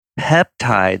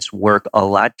Peptides work a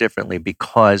lot differently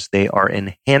because they are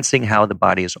enhancing how the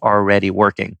body is already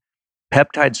working.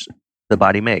 Peptides the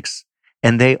body makes,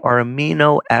 and they are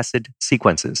amino acid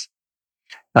sequences.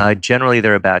 Generally,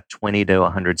 there are about 20 to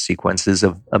 100 sequences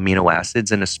of amino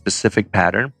acids in a specific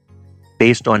pattern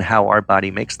based on how our body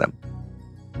makes them.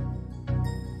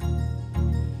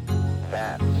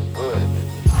 That's good.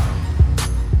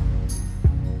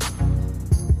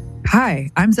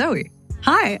 Hi, I'm Zoe.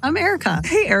 Hi, I'm Erica.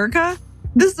 Hey, Erica.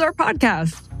 This is our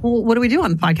podcast. Well, what do we do on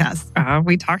the podcast?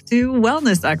 We talk to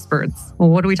wellness experts. Well,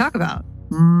 what do we talk about?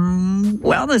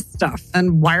 Wellness stuff.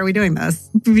 And why are we doing this?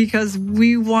 Because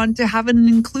we want to have an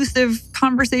inclusive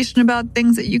conversation about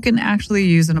things that you can actually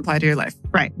use and apply to your life.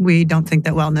 Right. We don't think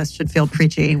that wellness should feel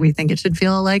preachy. We think it should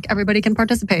feel like everybody can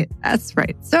participate. That's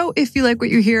right. So if you like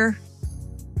what you hear,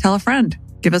 tell a friend.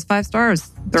 Give us 5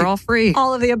 stars. They're all free.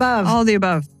 All of the above. All of the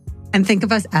above. And think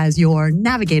of us as your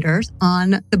navigators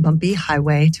on the bumpy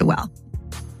highway to well.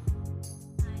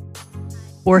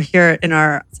 We're here in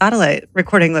our satellite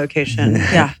recording location.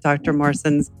 Yeah, Dr.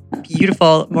 Morrison's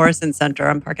beautiful Morrison Center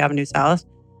on Park Avenue South.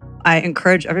 I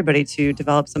encourage everybody to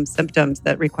develop some symptoms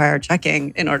that require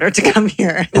checking in order to come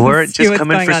here. Or just come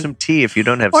in for some tea if you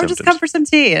don't have symptoms. Or just come for some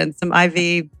tea and some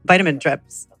IV vitamin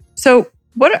drips. So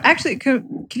what are, actually,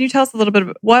 can you tell us a little bit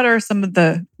about what are some of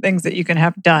the things that you can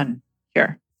have done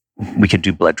here? We can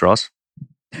do blood draws.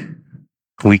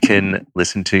 We can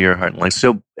listen to your heart and lungs.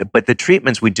 So, but the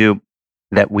treatments we do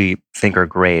that we think are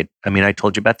great. I mean, I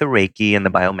told you about the Reiki and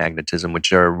the biomagnetism,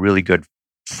 which are really good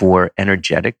for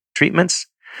energetic treatments.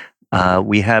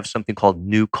 We have something called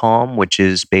New Calm, which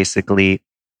is basically,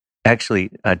 actually,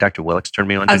 Dr. Willicks turned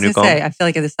me on to New Calm. I feel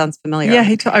like this sounds familiar.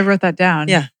 Yeah, I wrote that down.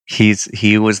 Yeah.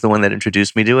 He was the one that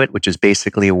introduced me to it, which is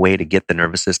basically a way to get the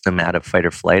nervous system out of fight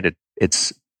or flight.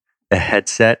 It's a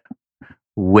headset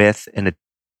with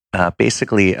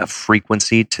basically a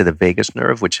frequency to the vagus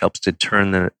nerve, which helps to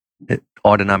turn the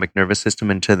autonomic nervous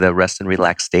system into the rest and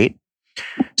relaxed state.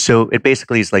 So it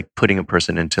basically is like putting a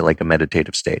person into like a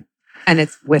meditative state. And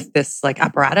it's with this like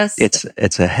apparatus?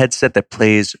 It's a headset that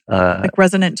plays... like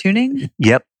resonant tuning?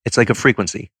 Yep. It's like a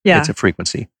frequency. Yeah. It's a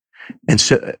frequency. And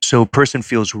so a person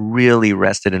feels really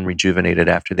rested and rejuvenated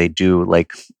after they do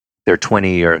like their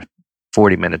 20 or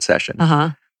 40-minute session.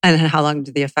 Uh-huh. And how long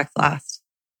do the effects last?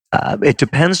 It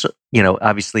depends. You know,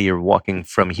 obviously you're walking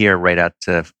from here right out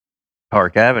to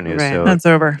Park Avenue. Right. So That's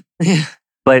over.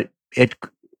 But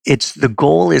it's the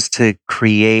goal is to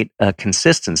create a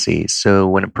consistency. So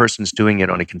when a person's doing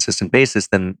it on a consistent basis,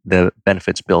 then the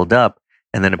benefits build up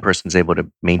and then a person's able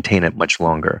to maintain it much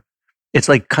longer. It's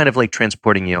like kind of like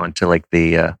transporting you onto like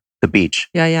the beach.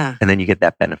 Yeah. And then you get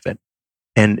that benefit.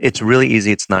 And it's really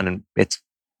easy. It's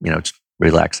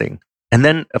relaxing. And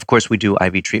then, of course, we do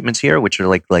IV treatments here, which are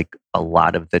like a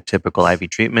lot of the typical IV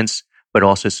treatments, but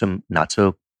also some not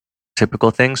so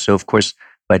typical things. So, of course,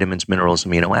 vitamins, minerals,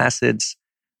 amino acids,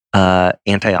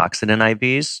 antioxidant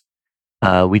IVs.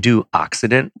 We do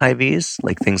oxidant IVs,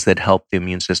 like things that help the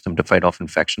immune system to fight off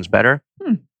infections better.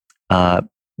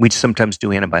 We sometimes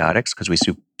do antibiotics because we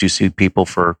do see people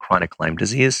for chronic Lyme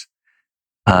disease.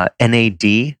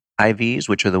 NAD IVs,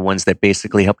 which are the ones that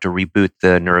basically help to reboot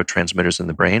the neurotransmitters in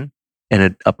the brain. And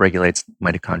it upregulates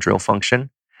mitochondrial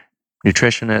function.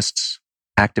 Nutritionists,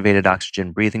 activated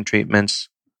oxygen breathing treatments,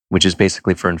 which is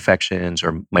basically for infections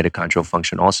or mitochondrial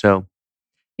function also.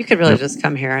 You could really just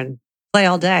come here and play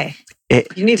all day.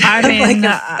 You need to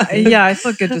I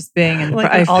feel good just being in.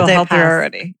 I feel healthier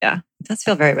already. Yeah. It does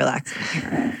feel very relaxing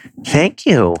here. Thank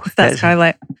you. That's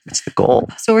the goal.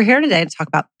 So we're here today to talk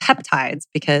about peptides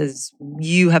because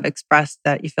you have expressed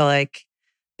that you feel like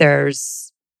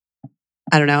there's,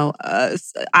 I don't know.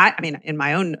 I mean, in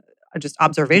my own just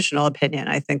observational opinion,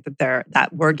 I think that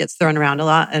that word gets thrown around a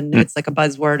lot, and it's like a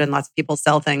buzzword, and lots of people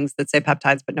sell things that say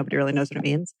peptides, but nobody really knows what it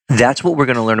means. That's what we're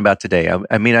going to learn about today.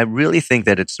 I mean, I really think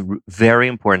that it's very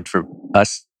important for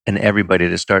us and everybody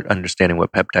to start understanding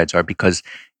what peptides are, because,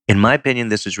 in my opinion,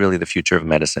 this is really the future of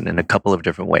medicine in a couple of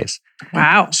different ways.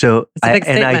 Wow! So,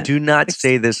 and I do not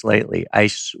say this lightly. I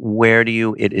swear to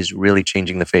you, it is really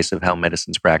changing the face of how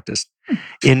medicine's practiced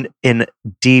in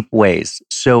deep ways.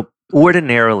 So,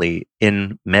 ordinarily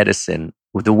in medicine,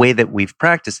 the way that we've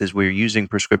practiced is we're using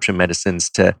prescription medicines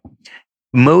to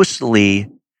mostly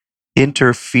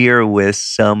interfere with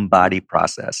some body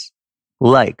process,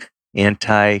 like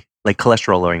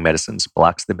cholesterol-lowering medicines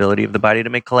blocks the ability of the body to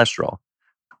make cholesterol.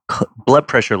 Blood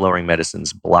pressure-lowering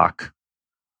medicines block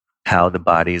how the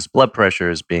body's blood pressure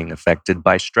is being affected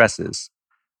by stresses.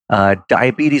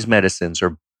 Diabetes medicines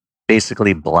are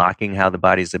basically blocking how the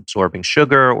body's absorbing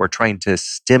sugar or trying to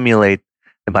stimulate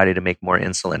the body to make more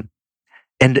insulin.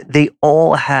 And they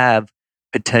all have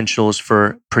potentials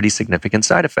for pretty significant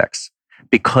side effects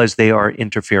because they are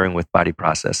interfering with body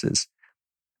processes.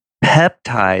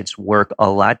 Peptides work a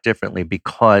lot differently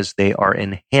because they are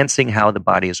enhancing how the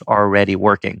body is already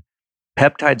working.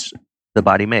 Peptides the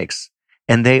body makes,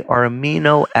 and they are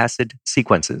amino acid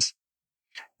sequences.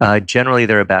 Generally,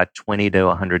 there are about 20 to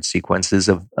 100 sequences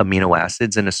of amino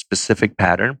acids in a specific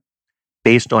pattern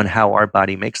based on how our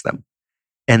body makes them.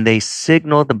 And they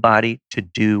signal the body to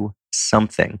do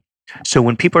something. So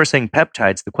when people are saying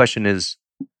peptides, the question is,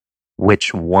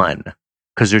 which one?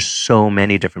 Because there's so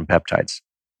many different peptides.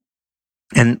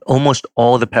 And almost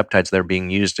all the peptides that are being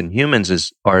used in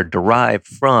humans are derived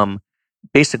from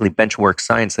basically benchwork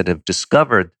science that have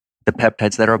discovered the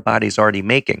peptides that our body's already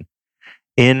making.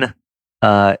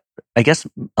 I guess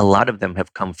a lot of them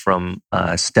have come from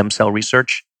stem cell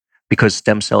research, because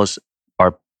stem cells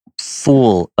are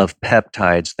full of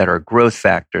peptides that are growth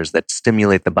factors that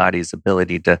stimulate the body's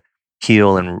ability to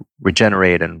heal and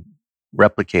regenerate and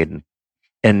replicate.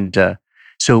 And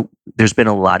so there's been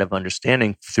a lot of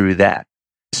understanding through that.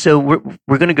 So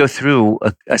we're going to go through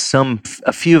a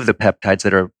few of the peptides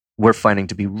that we're finding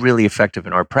to be really effective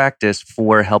in our practice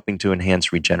for helping to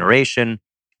enhance regeneration,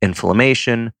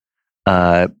 inflammation,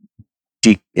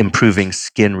 improving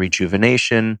skin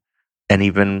rejuvenation, and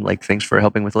even like things for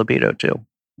helping with libido too.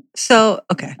 So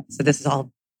this is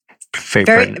all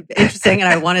very interesting, and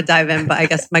I want to dive in. But I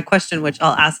guess my question, which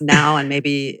I'll ask now, and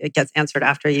maybe it gets answered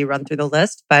after you run through the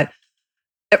list, but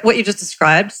what you just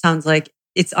described sounds like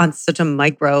it's on such a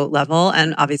micro level.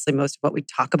 And obviously most of what we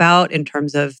talk about in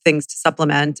terms of things to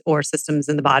supplement or systems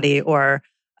in the body or,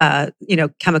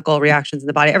 chemical reactions in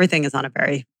the body, everything is on a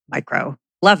very micro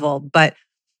level. But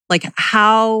like,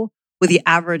 how would the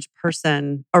average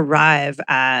person arrive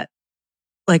at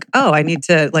like, oh, I need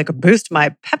to like boost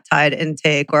my peptide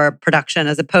intake or production,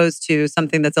 as opposed to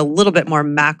something that's a little bit more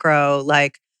macro,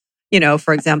 like,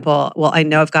 for example, well, I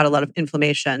know I've got a lot of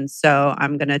inflammation, so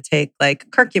I'm going to take like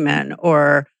curcumin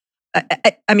or,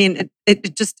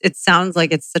 it sounds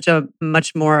like it's such a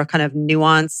much more kind of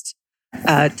nuanced,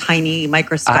 tiny,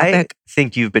 microscopic. I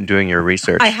think you've been doing your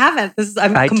research. I haven't.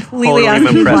 I'm completely totally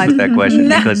asking impressed with that question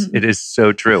because it is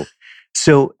so true.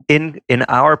 So in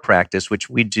our practice, which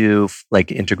we do like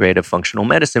integrative functional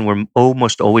medicine, we're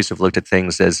almost always have looked at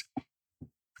things as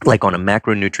like on a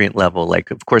macronutrient level, like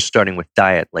of course, starting with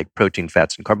diet, like protein,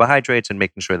 fats, and carbohydrates, and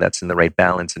making sure that's in the right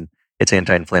balance and it's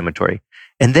anti-inflammatory.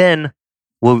 And then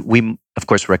we of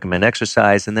course recommend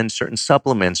exercise, and then certain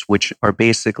supplements, which are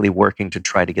basically working to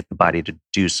try to get the body to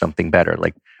do something better,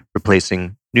 like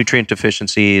replacing nutrient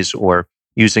deficiencies or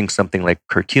using something like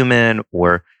curcumin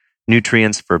or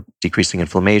nutrients for decreasing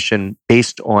inflammation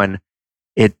based on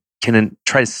it can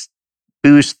try to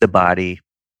boost the body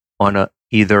on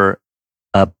either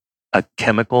a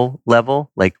chemical level,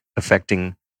 like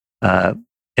affecting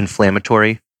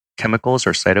inflammatory chemicals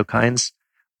or cytokines,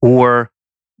 or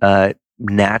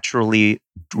naturally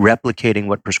replicating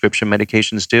what prescription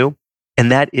medications do.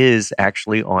 And that is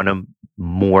actually on a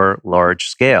more large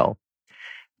scale.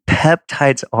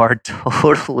 Peptides are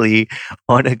totally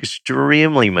on an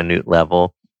extremely minute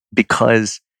level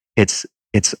because it's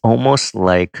almost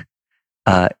like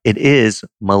it is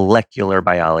molecular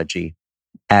biology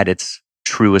at its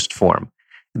truest form.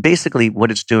 Basically,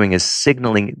 what it's doing is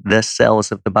signaling the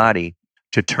cells of the body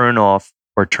to turn off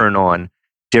or turn on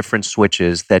different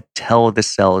switches that tell the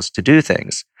cells to do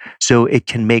things. So it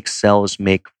can make cells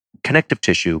make connective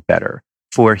tissue better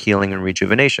for healing and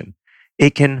rejuvenation.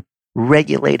 It can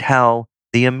regulate how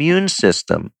the immune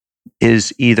system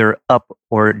is either up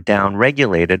or down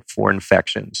regulated for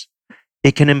infections.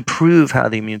 It can improve how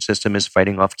the immune system is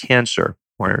fighting off cancer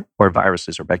or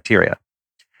viruses or bacteria.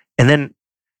 And then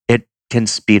it can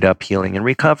speed up healing and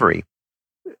recovery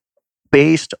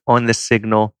based on the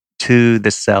signal to the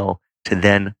cell to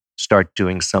then start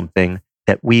doing something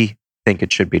that we think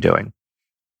it should be doing.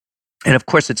 And of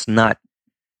course, it's not,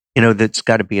 that's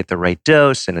got to be at the right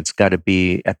dose and it's got to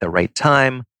be at the right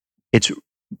time.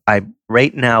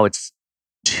 Right now, it's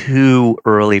too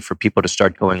early for people to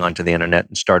start going onto the internet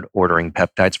and start ordering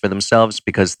peptides for themselves,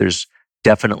 because there's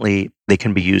definitely, they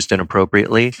can be used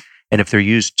inappropriately. And if they're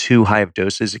used too high of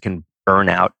doses, it can burn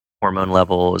out hormone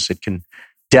levels. It can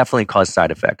definitely cause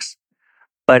side effects.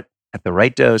 But at the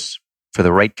right dose, for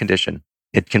the right condition,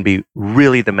 it can be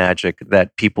really the magic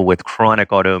that people with chronic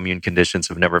autoimmune conditions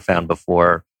have never found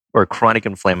before, or chronic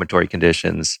inflammatory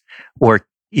conditions, or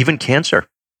even cancer.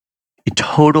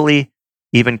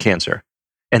 Even cancer.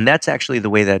 And that's actually the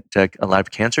way that a lot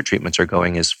of cancer treatments are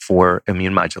going, is for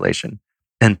immune modulation.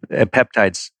 And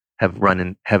peptides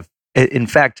in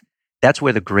fact, that's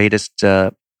where the greatest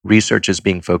research is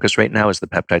being focused right now is the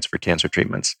peptides for cancer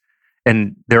treatments.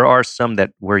 And there are some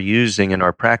that we're using in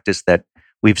our practice that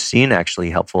we've seen actually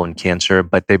helpful in cancer,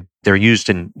 but they're used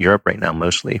in Europe right now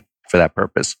mostly for that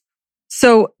purpose.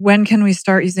 So when can we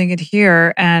start using it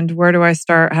here? And where do I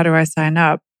start? How do I sign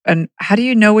up? And how do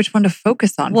you know which one to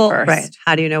focus on first? Right.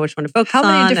 How do you know which one to focus How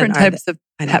on? many different types of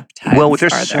peptides Well,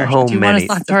 there's are there? so Do you many.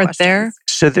 want to start there?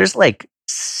 So there's like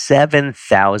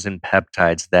 7,000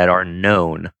 peptides that are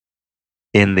known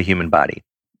in the human body.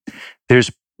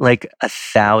 There's like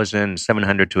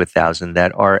 700 to 1,000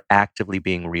 that are actively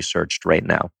being researched right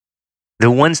now.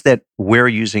 The ones that we're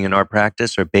using in our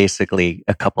practice are basically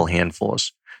a couple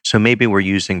handfuls. So maybe we're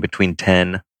using between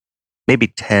 10, maybe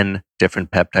 10 different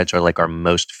peptides are like our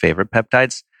most favorite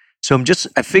peptides. So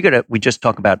I figured that we just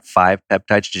talk about 5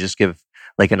 peptides to just give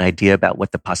like an idea about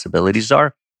what the possibilities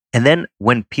are. And then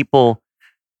when people,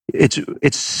 it's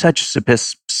such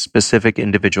specific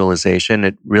individualization.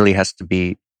 It really has to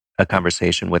be a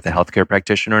conversation with a healthcare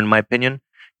practitioner, in my opinion,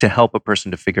 to help a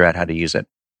person to figure out how to use it.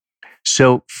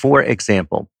 So, for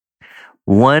example,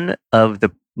 one of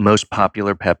the most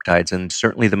popular peptides, and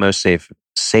certainly the most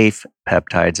safe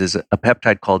peptides, is a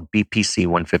peptide called BPC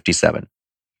 157,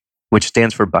 which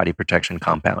stands for Body Protection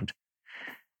Compound.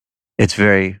 It's a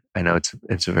very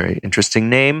interesting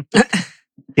name.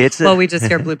 We just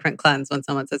hear Blueprint Cleanse when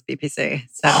someone says BPC.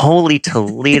 So. Holy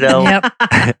Toledo. Yep.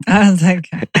 I was like,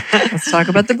 let's talk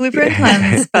about the Blueprint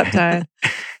Cleanse peptide.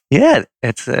 Yeah,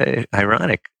 it's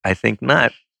ironic. I think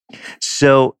not.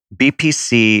 So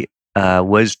BPC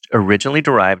was originally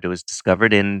derived, it was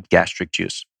discovered in gastric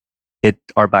juice.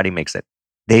 Our body makes it.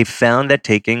 They found that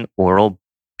taking oral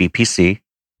BPC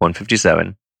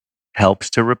 157 helps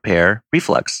to repair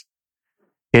reflux.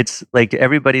 It's like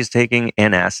everybody's taking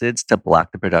antacids to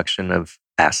block the production of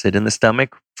acid in the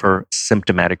stomach for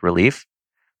symptomatic relief.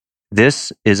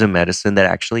 This is a medicine that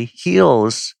actually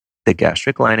heals the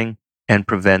gastric lining and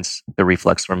prevents the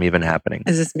reflux from even happening.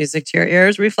 Is this music to your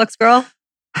ears, reflux girl?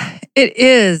 It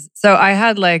is. So I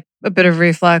had like a bit of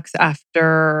reflux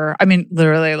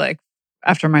literally like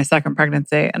after my second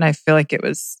pregnancy. And I feel like it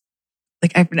was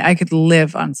like I could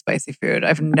live on spicy food.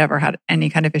 I've never had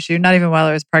any kind of issue, not even while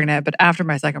I was pregnant. But after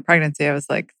my second pregnancy, I was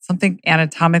like, something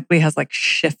anatomically has like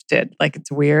shifted. Like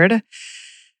it's weird.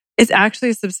 It's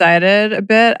actually subsided a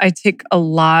bit. I take a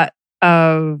lot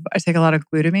of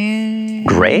glutamine.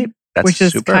 Great. That's which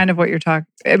is super. kind of what you're talking.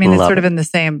 I mean, it's sort of in the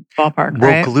same ballpark,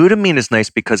 right? Well, glutamine is nice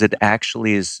because it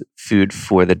actually is food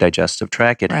for the digestive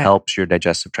tract. It helps your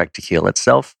digestive tract to heal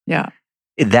itself. Yeah.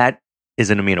 That is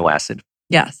an amino acid.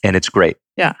 Yes. And it's great.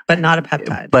 Yeah. But not a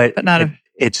peptide. But not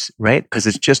it's right because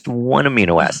it's just one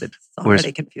amino acid. It's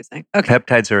already confusing. Okay.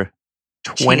 Peptides are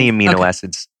 20 amino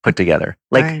acids put together.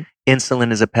 Like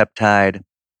insulin is a peptide,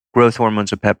 growth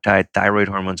hormone's a peptide, thyroid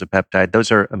hormone's a peptide. Those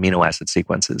are amino acid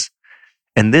sequences.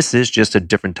 And this is just a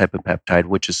different type of peptide,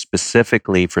 which is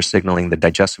specifically for signaling the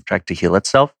digestive tract to heal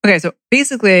itself. Okay, so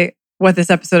basically what this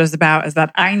episode is about is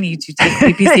that I need to take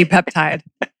BPC peptide.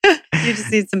 You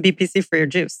just need some BPC for your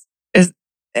juice.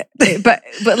 But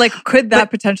like, could that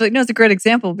potentially? No, it's a great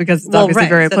example because it's obviously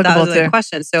very applicable to the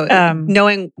question. So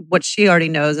knowing what she already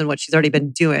knows and what she's already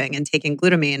been doing and taking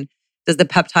glutamine, does the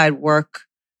peptide work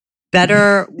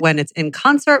better when it's in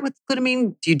concert with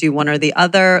glutamine? Do you do one or the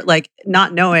other? Like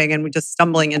not knowing and just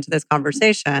stumbling into this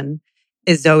conversation,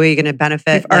 is Zoe going to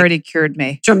benefit? You've already cured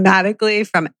me dramatically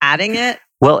from adding it.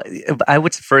 Well, I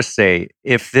would first say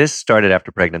if this started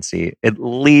after pregnancy, at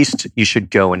least you should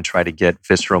go and try to get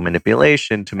visceral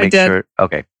manipulation to make sure.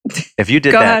 Okay, if you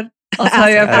did go that, ahead. I'll tell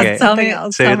you. Okay. Something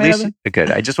else. So at least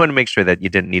good. I just want to make sure that you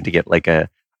didn't need to get like a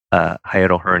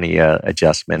hiatal hernia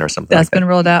adjustment or something. That's been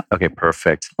ruled out. Okay,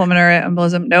 perfect. Pulmonary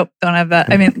embolism. Nope, don't have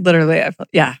that. I mean, literally,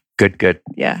 yeah. Good.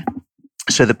 Yeah.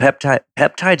 So the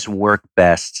peptides work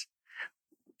best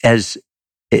as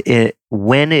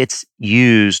when it's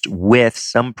used with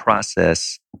some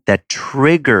process that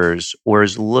triggers or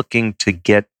is looking to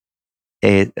get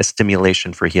a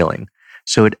stimulation for healing.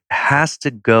 So it has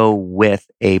to go with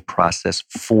a process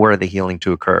for the healing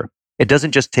to occur. It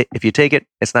doesn't just if you take it,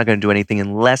 it's not going to do anything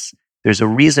unless there's a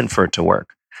reason for it to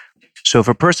work. So if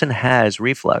a person has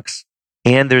reflux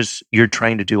and you're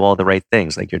trying to do all the right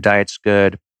things, like your diet's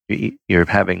good, you're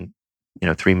having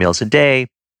 3 meals a day,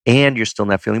 and you're still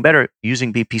not feeling better,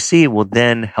 using BPC will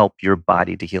then help your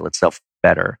body to heal itself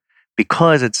better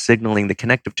because it's signaling the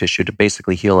connective tissue to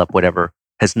basically heal up whatever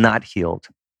has not healed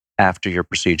after your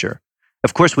procedure.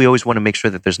 Of course, we always want to make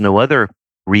sure that there's no other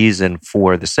reason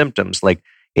for the symptoms like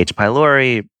H.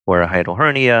 pylori or a hiatal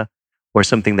hernia or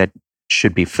something that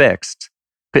should be fixed.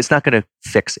 It's not going to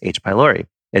fix H. pylori.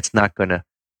 It's not going to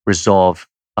resolve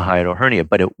a hiatal hernia,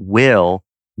 but it will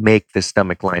make the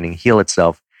stomach lining heal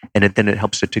itself, and then it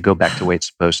helps it to go back to the way it's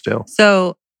supposed to.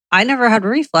 So I never had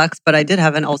reflux, but I did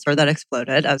have an ulcer that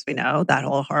exploded, as we know, that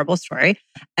whole horrible story.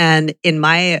 And in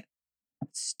my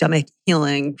stomach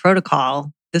healing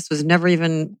protocol, this was never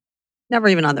even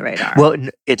on the radar. Well,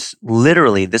 it's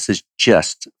literally, this is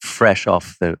just fresh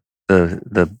off the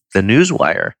news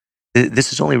wire. This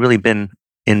has only really been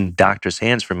in doctors'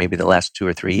 hands for maybe the last 2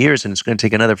 or 3 years, and it's going to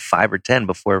take another 5 or 10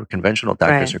 before conventional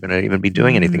doctors are going to even be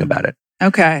doing anything about it.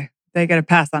 Okay. They get a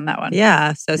pass on that one.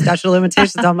 Yeah. So statute of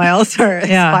limitations on my ulcer expired.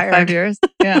 Yeah, 5 years.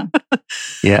 Yeah.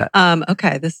 Yeah.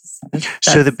 Okay.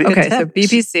 So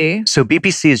BPC. So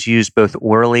BPC is used both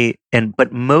orally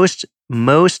but most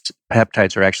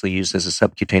peptides are actually used as a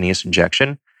subcutaneous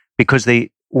injection because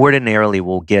they ordinarily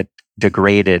will get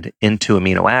degraded into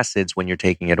amino acids when you're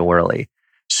taking it orally.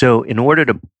 So in order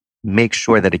to make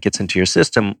sure that it gets into your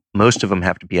system, most of them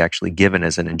have to be actually given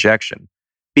as an injection.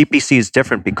 BPC is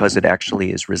different because it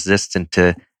actually is resistant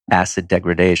to acid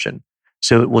degradation.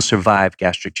 So it will survive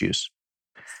gastric juice.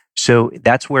 So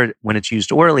that's where, when it's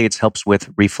used orally, it helps with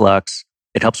reflux.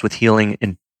 It helps with healing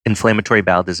inflammatory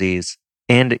bowel disease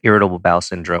and irritable bowel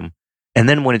syndrome. And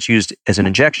then when it's used as an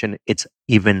injection, it's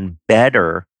even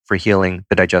better for healing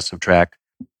the digestive tract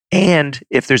and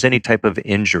if there's any type of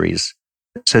injuries.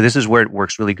 So this is where it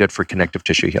works really good for connective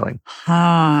tissue healing.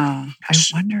 I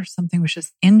wonder if something was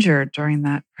just injured during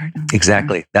that pregnancy.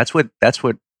 Exactly. That's what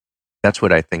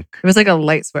I think. It was like a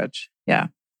light switch. Yeah.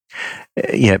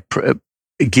 Yeah.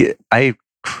 I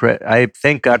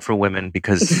thank God for women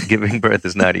because giving birth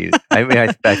is not easy. I mean,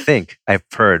 I think I've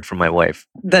heard from my wife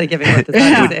that giving birth is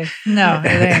not easy. No,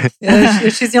 it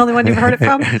ain't. She's the only one you've heard it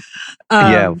from?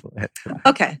 Yeah.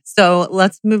 Okay. So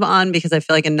let's move on because I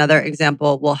feel like another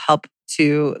example will help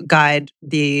to guide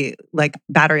the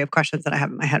battery of questions that I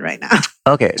have in my head right now.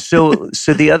 Okay. So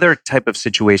the other type of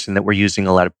situation that we're using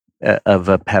a lot of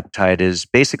a peptide is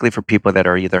basically for people that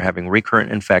are either having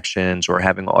recurrent infections or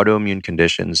having autoimmune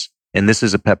conditions. And this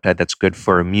is a peptide that's good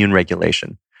for immune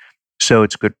regulation. So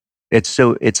it's good. It's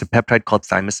a peptide called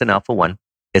thymosin alpha-1.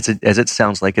 As it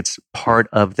sounds like, it's part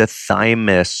of the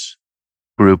thymus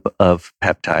group of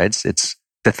peptides.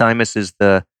 The thymus is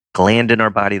the gland in our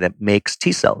body that makes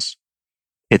T cells.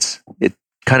 It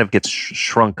kind of gets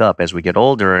shrunk up as we get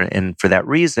older. And for that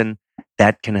reason,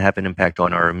 that can have an impact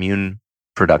on our immune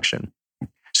production.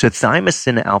 So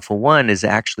thymosin alpha-1 is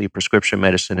actually a prescription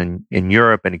medicine in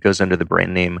Europe, and it goes under the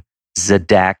brand name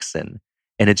Zadaxin.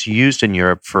 And it's used in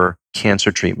Europe for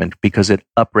cancer treatment because it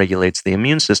upregulates the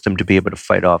immune system to be able to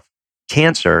fight off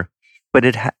cancer. But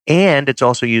it's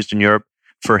also used in Europe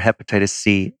for hepatitis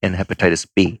C and hepatitis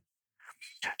B.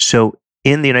 So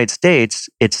in the United States,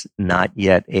 it's not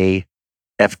yet a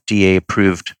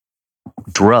FDA-approved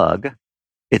drug.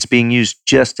 It's being used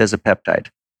just as a peptide.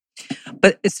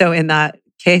 But so in that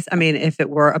case, I mean, if it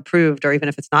were approved or even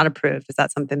if it's not approved, is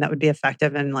that something that would be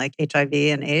effective in HIV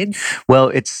and AIDS?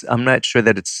 Well, I'm not sure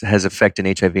that it has effect in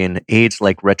HIV and AIDS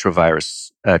like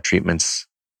retrovirus treatments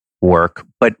work.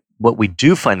 But what we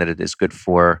do find that it is good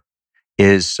for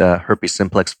is herpes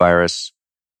simplex virus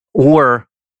or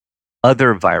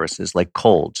other viruses like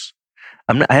colds.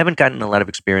 I haven't gotten a lot of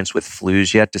experience with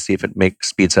flus yet to see if it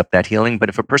speeds up that healing. But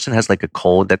if a person has a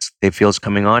cold that they feel is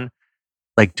coming on,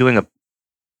 doing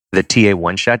the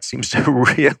TA1 shot seems to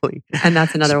really and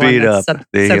that's another speed one that's up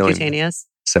the subcutaneous.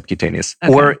 Subcutaneous,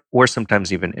 Okay. or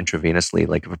sometimes even intravenously.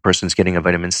 Like if a person's getting a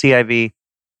vitamin C IV,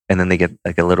 and then they get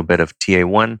a little bit of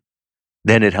TA1,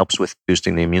 then it helps with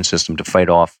boosting the immune system to fight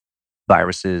off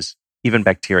viruses, even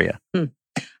bacteria.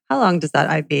 How long does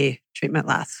that IV treatment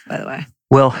last, by the way?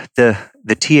 Well, the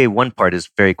TA1 part is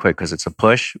very quick because it's a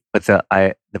push, but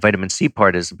the vitamin C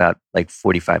part is about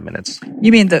 45 minutes.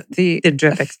 You mean the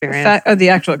drip experience? The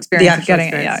actual experience of getting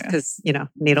it? Yeah, because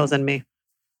needles in me.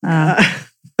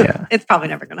 Yeah, it's probably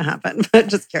never going to happen. But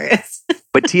just curious.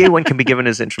 But TA1 can be given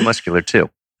as intramuscular too.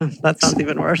 That sounds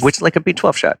even worse. Which like a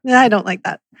B12 shot. Yeah, I don't like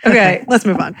that. Okay, let's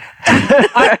move on.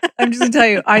 I'm just going to tell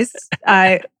you,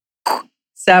 I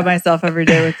stab myself every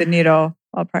day with the needle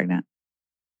while pregnant.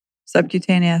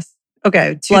 Subcutaneous.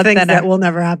 Okay, two Blood things thinner. that will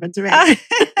never happen to me.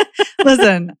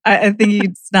 Listen, I think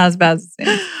it's not as bad as it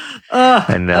seems.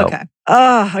 I know. Okay.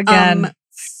 Again.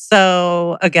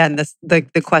 So again,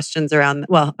 the questions around.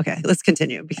 Well, okay, let's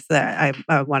continue because I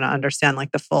want to understand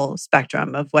the full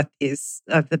spectrum of what the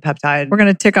peptide. We're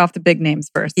going to tick off the big names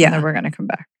first, Yeah. and then we're going to come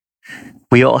back.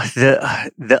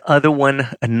 The other one,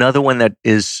 another one that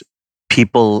is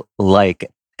people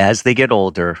as they get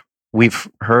older, we've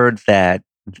heard that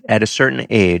at a certain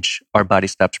age, our body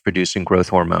stops producing growth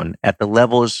hormone at the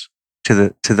levels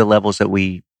to the levels that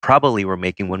we probably were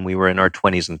making when we were in our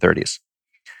 20s and 30s.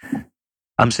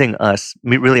 I'm saying us.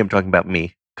 Really, I'm talking about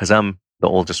me because I'm the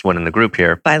oldest one in the group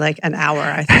here. By like an hour,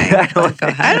 I think. I don't But go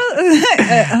think- ahead.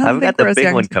 I've got think the we're as big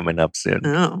young one as- coming up soon.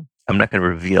 Oh. I'm not going to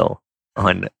reveal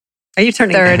on Are you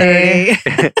turning 30.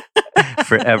 30?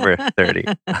 forever 30.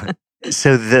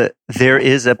 So there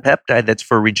is a peptide that's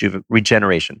for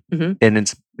regeneration, Mhm.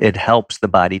 and it helps the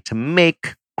body to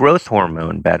make growth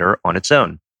hormone better on its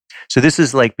own. So this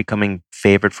is like becoming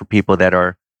favored for people that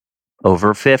are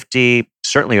over 50,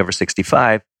 certainly over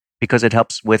 65, because it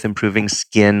helps with improving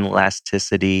skin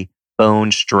elasticity,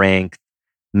 bone strength,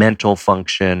 mental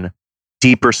function,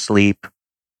 deeper sleep,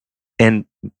 and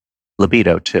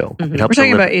libido too. Mhm. It helps We're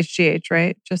talking to about HGH,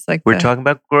 right? Just like we're talking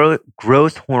about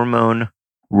growth hormone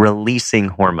releasing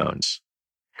hormones.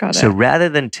 got So it. rather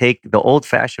than take the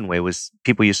old-fashioned way, was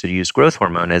people used to use growth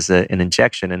hormone as an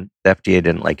injection, and the FDA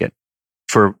didn't like it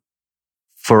for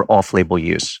off-label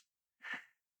use.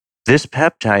 This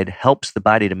peptide helps the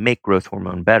body to make growth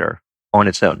hormone better on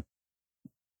its own.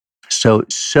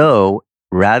 So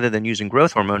rather than using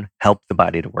growth hormone, help the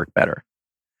body to work better,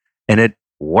 and it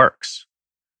works.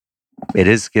 It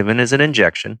is given as an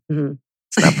injection. Mhm.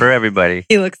 It's not for everybody.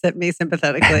 He looks at me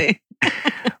sympathetically.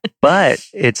 But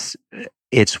it's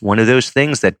one of those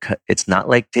things that it's not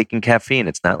like taking caffeine.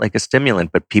 It's not like a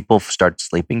stimulant, but people start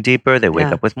sleeping deeper. They wake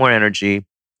Yeah. up with more energy.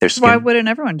 Their skin, Why wouldn't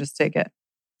everyone just take it?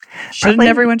 Shouldn't Probably-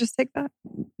 everyone just take that?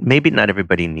 maybe not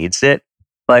everybody needs it,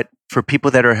 but for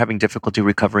people that are having difficulty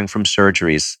recovering from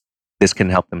surgeries, this can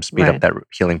help them speed up Right. that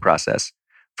healing process.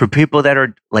 For people that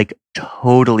are like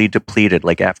totally depleted,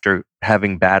 like after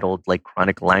having battled like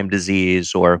chronic Lyme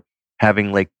disease or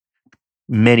having like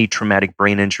many traumatic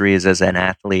brain injuries as an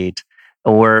athlete,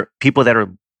 or people that are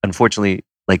unfortunately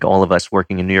like all of us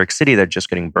working in New York City that are just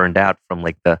getting burned out from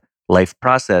like the life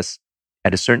process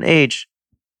at a certain age,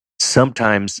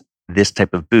 sometimes this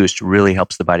type of boost really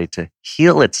helps the body to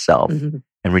heal itself Mhm.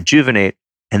 and rejuvenate.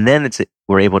 And then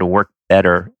we're able to work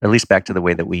better, at least back to the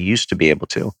way that we used to be able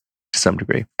to some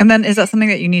degree. And then is that something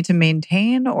that you need to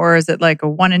maintain, or is it like a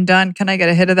one and done? Can I get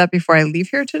a hit of that before I leave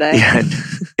here today? Yeah,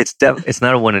 it's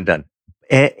not a one and done.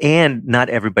 And not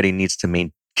everybody needs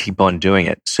to keep on doing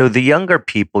it. So the younger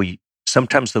people,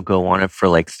 sometimes they'll go on it for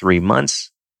like 3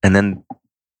 months and then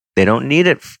they don't need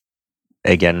it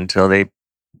again until they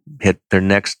hit their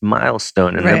next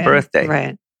milestone in their Right, birthday.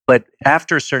 Right. But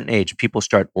after a certain age, people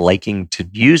start liking to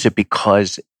use it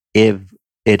because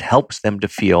it helps them to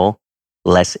feel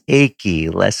less achy,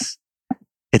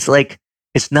 it's like,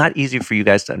 it's not easy for you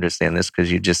guys to understand this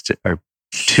because you just are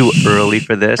too early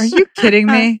for this. Are you kidding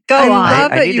me? Go I on.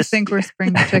 love I that need you to think we're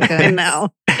spring I chickens.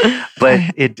 know. But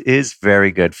it is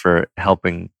very good for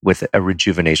helping with a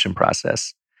rejuvenation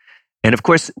process. And of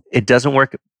course, it doesn't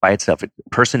work by itself. A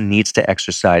person needs to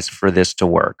exercise for this to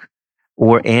work,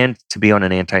 and to be on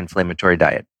an anti-inflammatory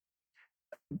diet.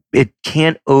 It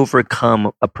can't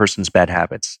overcome a person's bad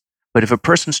habits. But if a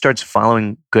person starts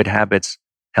following good habits,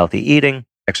 healthy eating,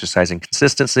 exercising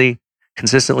consistently,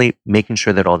 making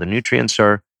sure that all the nutrients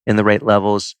are in the right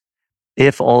levels,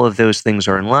 if all of those things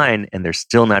are in line and they're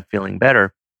still not feeling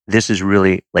better, this is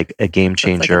really like a game It's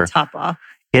like changer. a top off.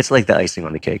 It's like the icing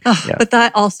on the cake. Ugh, Yeah. But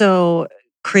that also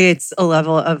creates a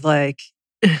level of like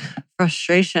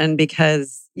frustration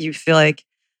because you feel like,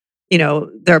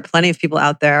 there are plenty of people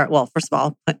out there. Well, first of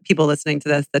all, people listening to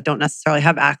this that don't necessarily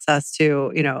have access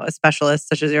to, a specialist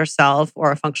such as yourself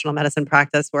or a functional medicine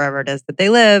practice wherever it is that they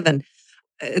live. And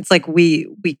it's like we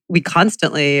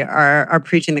constantly are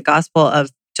preaching the gospel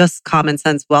of just common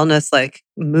sense wellness, like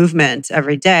movement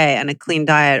every day and a clean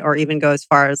diet, or even go as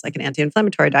far as like an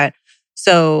anti-inflammatory diet.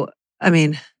 So, I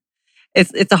mean,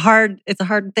 it's a hard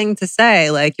thing to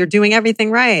say, like you're doing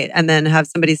everything right, and then have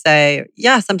somebody say,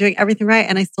 "Yes, I'm doing everything right,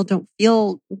 and I still don't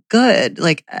feel good."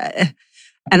 Like,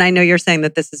 and I know you're saying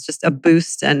that this is just a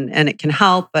boost and it can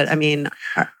help, but I mean,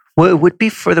 Well, it would be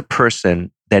for the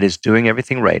person that is doing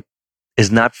everything right,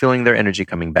 is not feeling their energy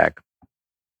coming back,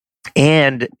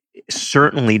 and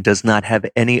certainly does not have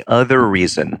any other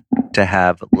reason to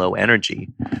have low energy,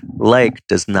 like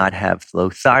does not have low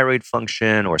thyroid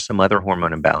function or some other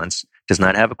hormone imbalance, does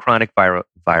not have a chronic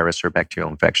virus or bacterial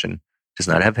infection, does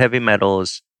not have heavy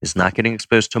metals, is not getting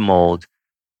exposed to mold.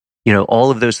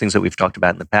 All of those things that we've talked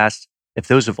about in the past, if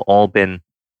those have all been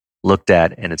looked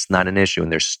at and it's not an issue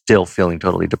and they're still feeling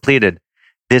totally depleted,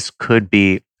 this could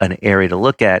be an area to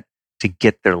look at to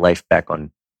get their life back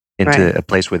into Right. a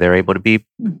place where they're able to be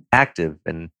active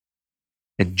and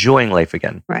enjoying life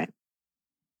again. right.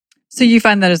 So you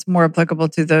find that it's more applicable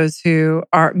to those who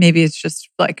are, maybe it's just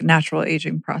like natural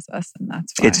aging process, and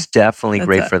that's why. It's definitely That's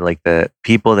great it. for like the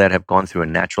people that have gone through a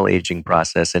natural aging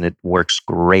process, and it works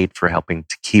great for helping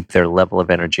to keep their level of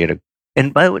energy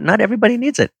And not everybody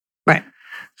needs it. Right.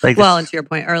 Like Well, and to your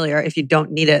point earlier, if you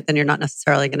don't need it, then you're not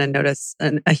necessarily going to notice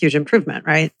a huge improvement,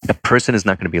 right? a person is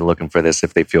not going to be looking for this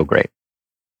if they feel great.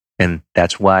 And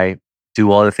that's why do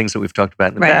all the things that we've talked about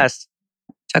in the Right. past.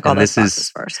 Check all And those this boxes is-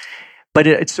 first. But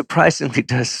it surprisingly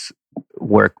does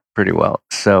work pretty well.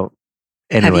 So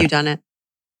anyway, Have you done it?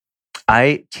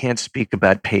 I can't speak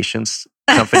about patients'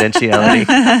 confidentiality.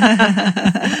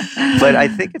 But I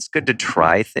think it's good to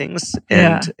try things.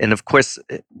 And of course,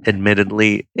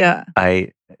 admittedly, Yeah.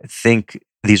 I think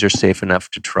these are safe enough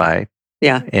to try.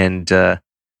 Yeah. And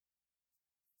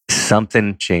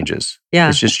something changes. Yeah.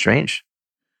 It's just strange.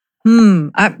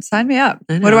 Sign me up.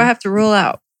 I What do know. I have to rule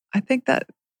out? I think that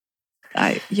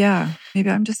maybe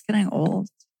I'm just getting old.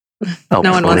 Oh,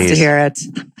 No one wants to please. hear it.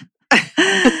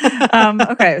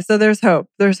 Okay, so there's hope.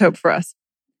 There's hope for us.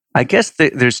 I guess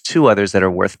there's two others that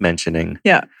are worth mentioning.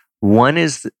 Yeah. One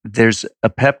is there's a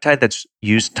peptide that's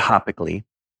used topically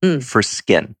Mm. for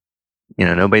skin.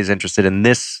 Nobody's interested in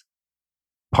this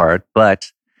part,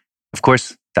 but of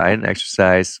course, diet and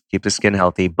exercise, keep the skin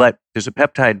healthy. But there's a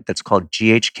peptide that's called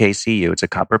GHKCU. It's a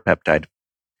copper peptide.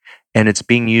 And it's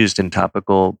being used in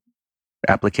topical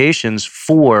applications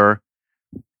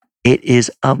it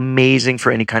is amazing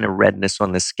for any kind of redness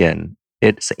on the skin.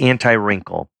 It's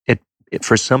anti-wrinkle.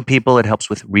 For some people, it helps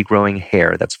with regrowing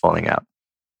hair that's falling out.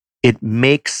 It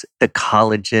makes the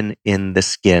collagen in the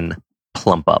skin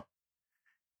plump up.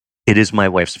 It is my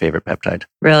wife's favorite peptide.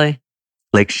 Really?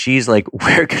 Like she's like,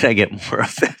 where can I get more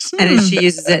of this? And she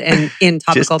uses it in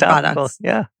Just topical products.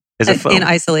 Yeah. As a foam. In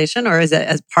isolation, or is it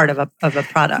as part of a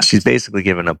product? She's basically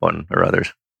given up on her other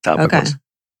topicals. Okay.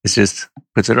 It's just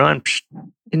puts it on. Psh.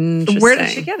 Interesting. Where did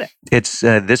she get it? It's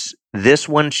this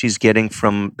one she's getting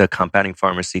from the compounding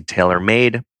pharmacy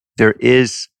TaylorMade.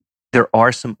 There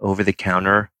are some over the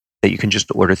counter that you can just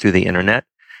order through the internet.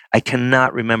 I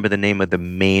cannot remember the name of the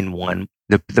main one.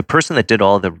 The person that did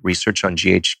all the research on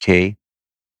GHKCU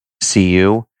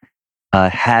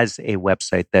has a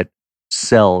website that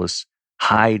sells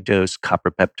high dose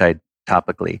copper peptide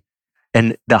topically.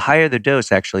 And the higher the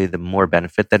dose, actually, the more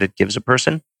benefit that it gives a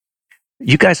person.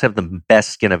 You guys have the best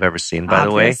skin I've ever seen, by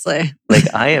the way. Obviously.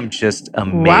 Like, I am just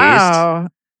amazed. Wow.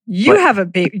 You have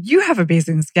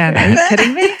amazing skin. Are you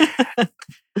kidding me?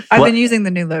 I've What- been using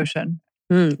the new lotion.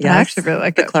 Yes. I actually really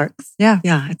like the it. Clarks. Yeah.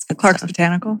 Yeah, it's good Clark's stuff.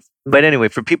 Botanicals. But anyway,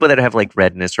 for people that have like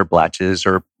redness or blotches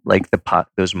or like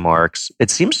those marks, it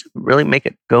seems to really make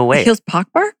it go away. It heals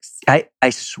pockmarks?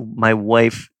 My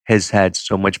wife has had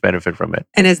so much benefit from it.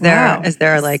 And is Wow.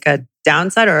 there like a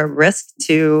downside or a risk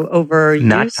to overuse?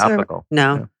 Not topical.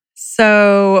 No.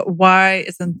 So why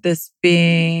isn't this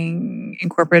being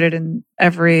incorporated in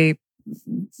every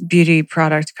beauty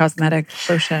product, cosmetic,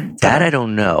 lotion? That I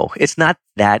don't know. It's not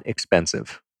that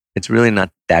expensive. It's really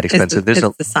not that expensive.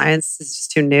 The science is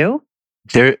just too new.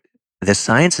 The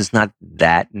science is not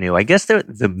that new. I guess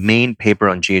the main paper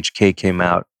on GHK came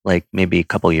out like maybe a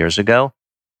couple years ago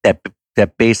that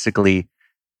basically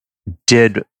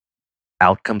did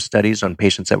outcome studies on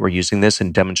patients that were using this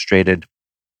and demonstrated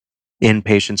in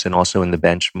patients and also in the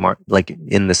benchmark, like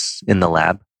in the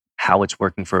lab, how it's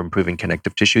working for improving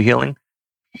connective tissue healing.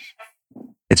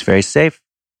 It's very safe.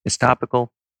 It's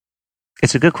topical.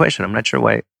 It's a good question. I'm not sure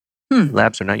why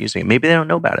labs are not using it. Maybe they don't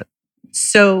know about it.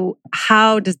 So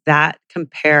how does that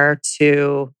compare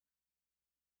to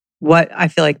what I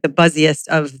feel like the buzziest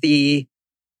of the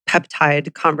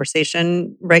peptide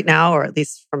conversation right now, or at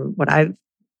least from what I've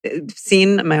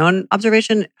seen in my own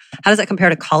observation? How does that compare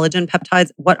to collagen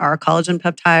peptides? What are collagen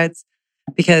peptides?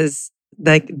 Because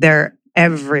like they're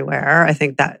everywhere. I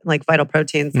think that like Vital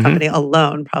Proteins company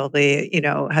alone probably,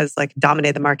 has like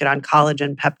dominated the market on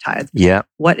collagen peptides. Yeah.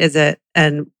 What is it,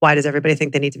 and why does everybody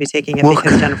think they need to be taking it? Well,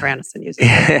 Because Jennifer Aniston uses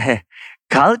it.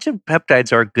 Collagen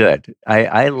peptides are good.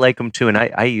 I like them too, and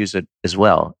I use it as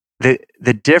well.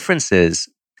 The difference is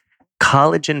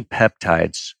collagen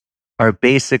peptides are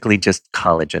basically just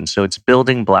collagen. So it's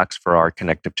building blocks for our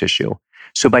connective tissue.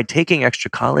 So by taking extra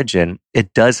collagen,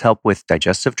 it does help with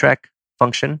digestive tract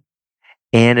function,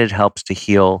 and it helps to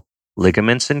heal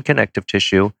ligaments and connective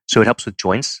tissue. So it helps with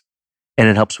joints, and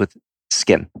it helps with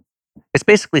skin. It's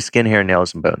basically skin, hair,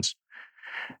 nails, and bones.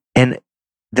 And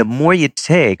the more you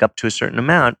take up to a certain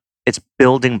amount, it's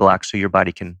building blocks so your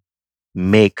body can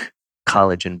make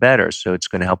collagen better. So it's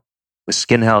going to help with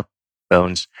skin health,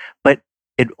 bones, but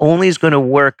it only is going to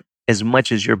work as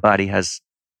much as your body has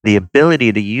the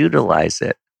ability to utilize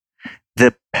it.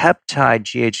 The peptide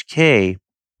GHK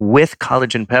with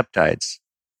collagen peptides,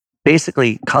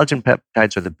 basically collagen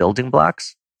peptides are the building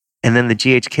blocks, and then the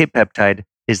GHK peptide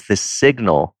is the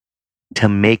signal to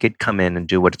make it come in and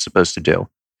do what it's supposed to do.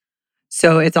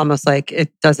 So it's almost like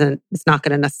it's not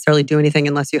going to necessarily do anything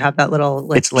unless you have that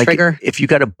little It's like trigger. if you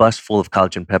got a bus full of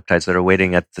collagen peptides that are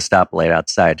waiting at the stoplight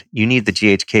outside, you need the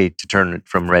GHK to turn it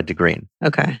from red to green.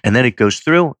 Okay. And then it goes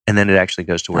through, and then it actually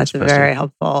goes to where it's That's a supposed very to.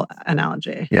 helpful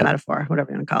analogy, metaphor,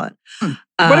 whatever you want to call it.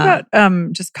 What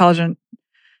about just collagen?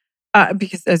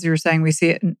 Because as you were saying, we see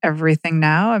it in everything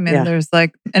now. I mean, there's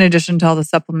like, in addition to all the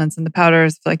supplements and the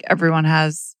powders, like everyone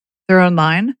has their own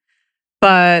line.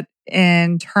 But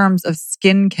in terms of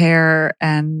skincare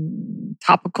and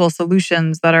topical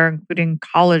solutions that are including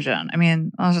collagen, I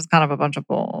mean, that's just kind of a bunch of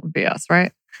bull BS,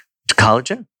 right?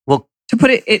 Collagen? Well, To put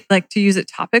it like to use it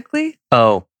topically,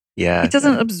 oh, yeah. it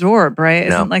doesn't absorb, right?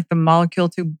 No. Isn't like the molecule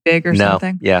too big or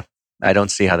something? Yeah. I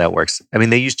don't see how that works. I mean,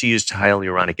 they used to use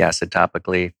hyaluronic acid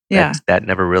topically. Yeah. That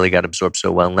never really got absorbed so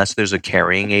well, unless there's a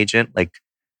carrying agent like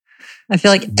I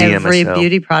feel like every DMSO.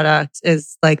 beauty product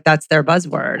is like, that's their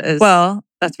buzzword. Well,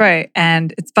 that's right.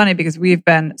 And it's funny because we've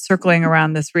been circling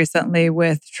around this recently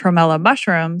with tremella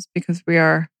mushrooms because we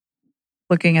are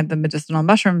looking at the medicinal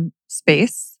mushroom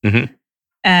space. Mhm.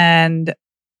 And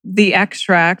the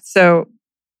extract, so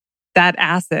that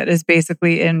acid is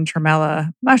basically in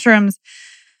tremella mushrooms.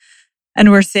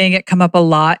 And we're seeing it come up a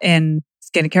lot in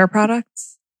skincare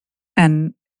products.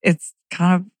 And it's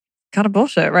kind of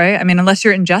bullshit, right? I mean, unless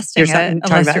you're ingesting it.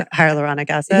 Talking about hyaluronic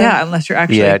acid. Yeah, unless you're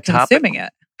actually consuming it.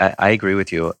 I agree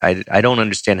with you. I don't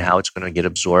understand how it's going to get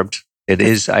absorbed. It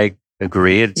is, I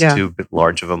agree, it's too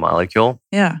large of a molecule.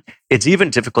 Yeah. It's even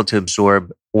difficult to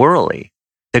absorb orally.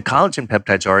 The collagen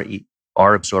peptides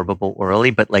are absorbable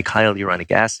orally, but like hyaluronic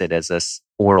acid as a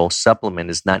oral supplement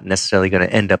is not necessarily going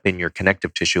to end up in your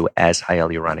connective tissue as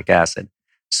hyaluronic acid.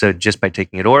 So just by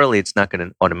taking it orally, it's not going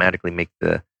to automatically make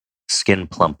the skin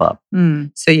plump up.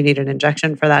 So you need an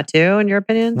injection for that too, in your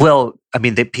opinion? Well, I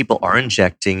mean, people are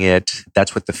injecting it.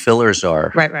 That's what the fillers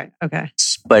are. Right. Okay.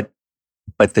 But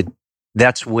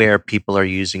that's where people are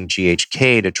using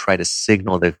GHK to try to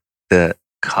signal the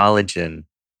collagen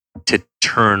to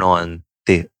turn on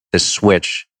the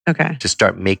switch to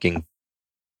start making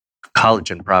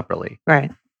collagen properly.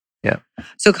 Right. Yeah.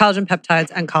 So collagen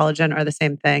peptides and collagen are the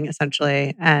same thing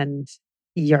essentially. And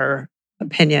your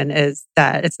opinion is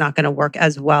that it's not going to work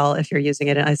as well if you're using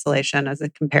it in isolation as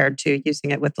compared to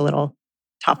using it with the little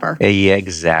topper. Yeah,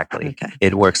 exactly. Okay.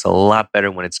 It works a lot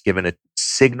better when it's given a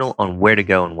signal on where to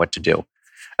go and what to do.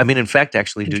 I mean, in fact,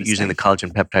 actually using the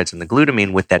collagen peptides and the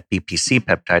glutamine with that BPC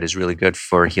peptide is really good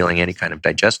for healing any kind of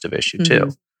digestive issue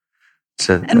too.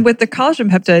 So, and with the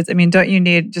collagen peptides, I mean, don't you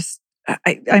need just,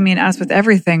 I mean, as with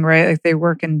everything, right? Like they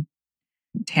work in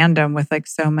tandem with like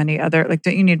so many other, like,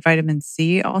 don't you need vitamin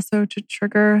C also to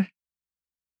trigger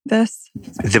this?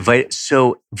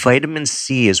 So vitamin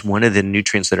C is one of the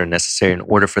nutrients that are necessary in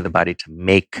order for the body to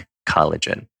make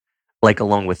collagen, like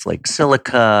along with like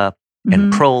silica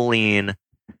and proline.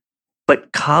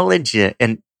 But collagen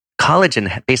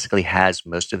basically has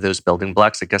most of those building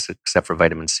blocks, I guess, except for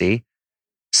vitamin C.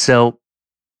 So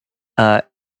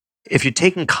if you're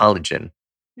taking collagen,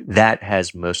 that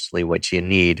has mostly what you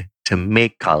need to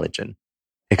make collagen,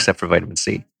 except for vitamin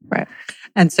C. Right.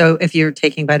 And so if you're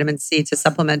taking vitamin C to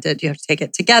supplement it, you have to take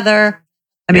it together.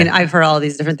 I mean, I've heard all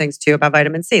these different things too about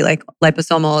vitamin C. Like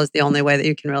liposomal is the only way that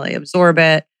you can really absorb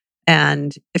it.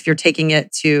 And if you're taking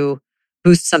it to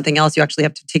boost something else, you actually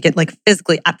have to take it like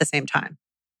physically at the same time.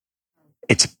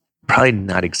 It's probably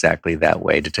not exactly that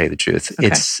way, to tell you the truth. Okay.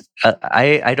 It's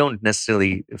I don't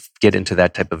necessarily get into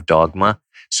that type of dogma.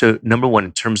 So number one,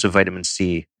 in terms of vitamin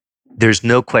C, there's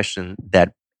no question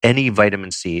that any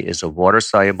vitamin C is a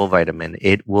water-soluble vitamin.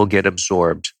 It will get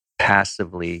absorbed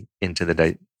passively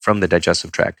into from the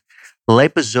digestive tract.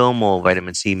 Liposomal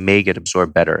vitamin C may get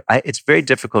absorbed better. It's very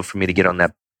difficult for me to get on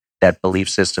that belief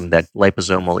system that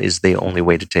liposomal is the only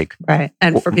way to take. Right.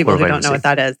 And for people who don't know C. what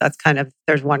that is, that's kind of,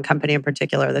 there's one company in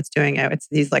particular that's doing it. It's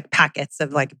these like packets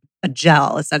of like a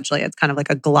gel, essentially. It's kind of like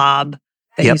a glob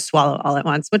that you swallow all at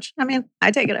once, which, I mean,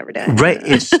 I take it every day. Right.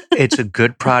 It's a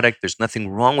good product. There's nothing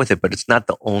wrong with it, but it's not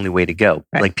the only way to go.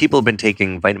 Right. Like people have been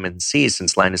taking vitamin C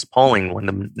since Linus Pauling won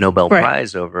the Nobel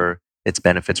Prize over its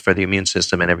benefits for the immune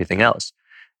system and everything else.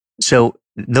 So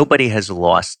nobody has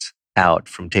lost out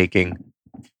from taking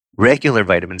regular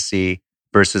vitamin C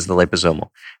versus the liposomal.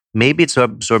 Maybe it's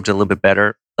absorbed a little bit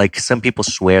better. Like some people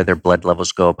swear their blood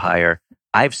levels go up higher.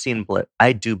 I've seen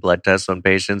I do blood tests on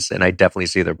patients, and I definitely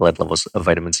see their blood levels of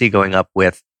vitamin C going up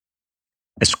with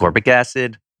ascorbic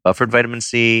acid, buffered vitamin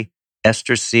C,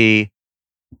 ester C,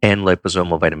 and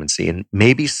liposomal vitamin C. And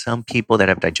maybe some people that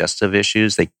have digestive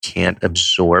issues, they can't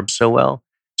absorb so well.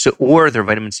 So, or their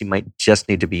vitamin C might just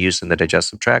need to be used in the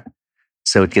digestive tract.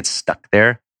 So it gets stuck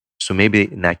there. So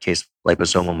maybe in that case,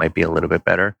 liposomal might be a little bit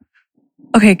better.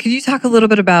 Okay, could you talk a little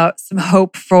bit about some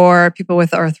hope for people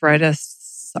with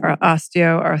arthritis, or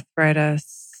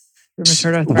osteoarthritis,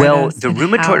 rheumatoid arthritis? Well, the and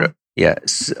rheumatoid, how-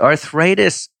 yes,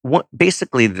 arthritis,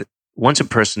 basically, once a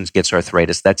person gets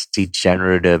arthritis, that's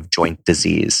degenerative joint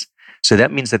disease. So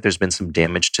that means that there's been some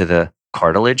damage to the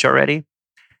cartilage already.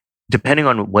 Depending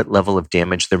on what level of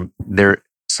damage, there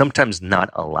sometimes not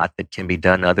a lot that can be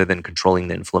done other than controlling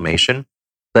the inflammation.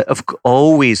 But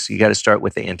always, you got to start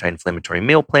with the anti-inflammatory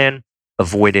meal plan,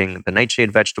 avoiding the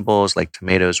nightshade vegetables like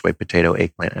tomatoes, white potato,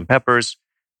 eggplant, and peppers.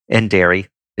 And dairy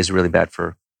is really bad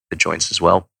for the joints as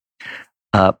well.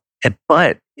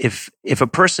 But if a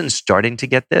person's starting to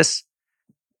get this,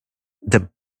 the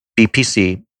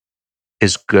BPC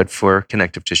is good for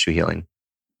connective tissue healing.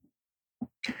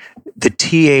 The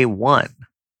TA1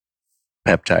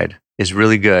 peptide is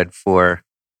really good for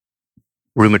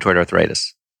rheumatoid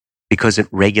arthritis because it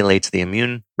regulates the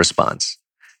immune response.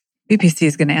 BPC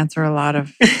is going to answer a lot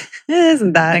of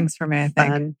Isn't that things for me, I think.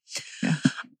 fun? Yeah.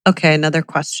 Okay, another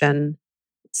question.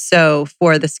 So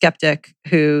for the skeptic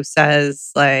who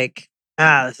says like,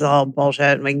 this is all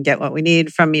bullshit and we can get what we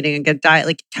need from eating a good diet,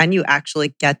 like, can you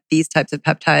actually get these types of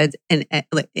peptides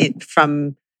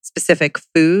from specific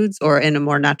foods or in a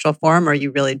more natural form, or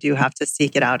you really do have to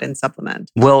seek it out in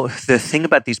supplement? Well, the thing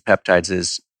about these peptides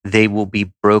is they will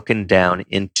be broken down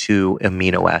into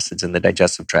amino acids in the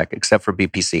digestive tract, except for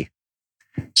BPC.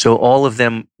 So all of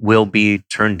them will be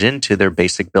turned into their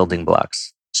basic building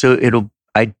blocks. So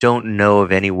I don't know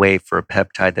of any way for a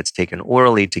peptide that's taken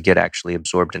orally to get actually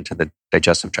absorbed into the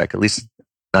digestive tract, at least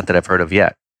not that I've heard of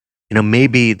yet.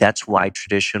 Maybe that's why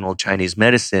traditional Chinese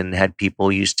medicine had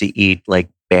people used to eat like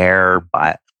bear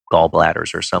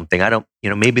gallbladders or something. I don't,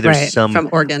 maybe there's some from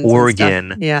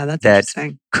organ. Yeah, that's that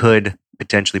interesting. could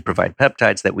potentially provide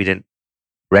peptides that we didn't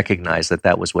recognize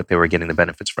that was what they were getting the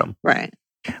benefits from. Right.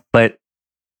 But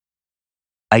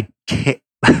I can't,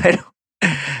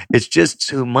 it's just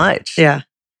too much. Yeah.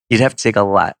 You'd have to take a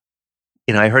lot.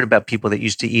 I heard about people that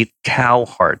used to eat cow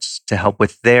hearts to help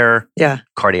with their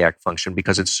cardiac function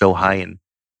because it's so high in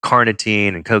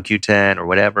carnitine and CoQ10 or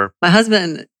whatever. My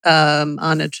husband,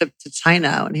 on a trip to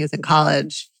China when he was in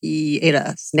college, he ate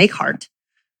a snake heart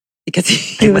because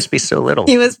he must be so little.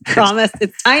 He was promised,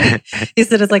 it's tiny. He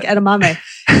said it's like edamame.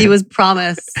 He was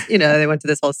promised, they went to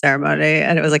this whole ceremony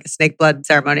and it was like a snake blood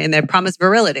ceremony and they promised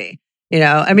virility.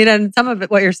 And some of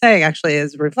it, what you're saying actually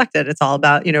is reflected. It's all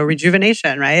about,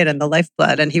 rejuvenation, right? And the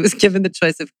lifeblood. And he was given the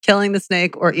choice of killing the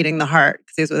snake or eating the heart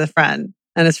because he was with a friend.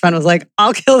 And his friend was like,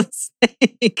 I'll kill the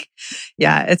snake.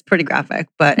 Yeah, it's pretty graphic.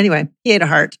 But anyway, he ate a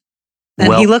heart.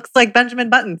 And he looks like Benjamin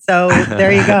Button. So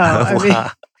there you go.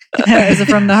 Is it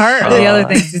from the heart or the other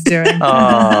things he's doing?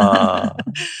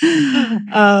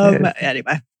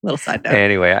 Anyway, little side note.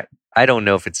 Anyway, I don't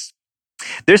know if it's...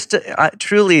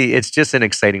 truly, it's just an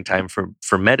exciting time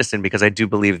for medicine because I do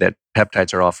believe that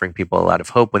peptides are offering people a lot of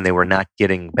hope when they were not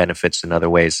getting benefits in other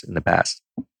ways in the past.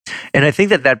 And I think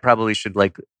that probably should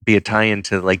be a tie-in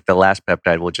to the last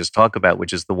peptide we'll just talk about,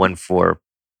 which is the one for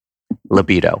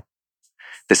libido.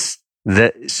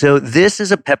 So this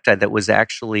is a peptide that was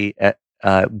actually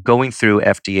going through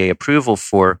FDA approval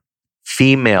for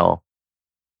female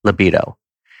libido.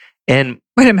 And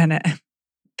wait a minute.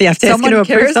 The FDA is going to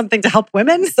approve something to help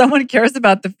women? Someone cares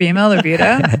about the female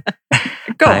libido?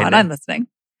 Go on, I'm listening.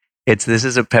 This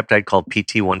is a peptide called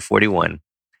PT141.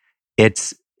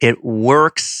 It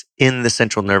works in the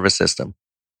central nervous system.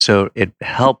 So it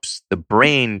helps the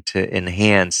brain to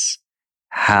enhance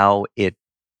how it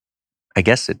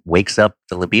wakes up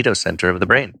the libido center of the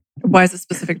brain. Why is it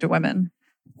specific to women?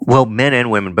 Well, men and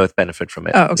women both benefit from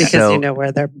it. Oh, okay. Because you know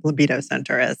where their libido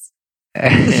center is.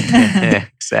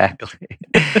 Exactly.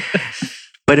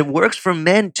 But it works for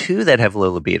men too that have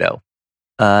low libido.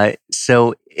 And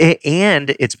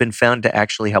it's been found to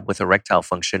actually help with erectile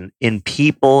function in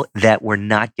people that were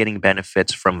not getting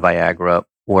benefits from Viagra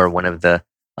or one of the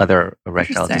other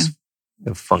erectile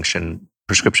dysfunction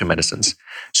prescription medicines.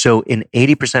 So in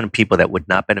 80% of people that would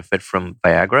not benefit from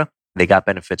Viagra, they got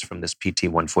benefits from this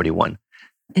PT141.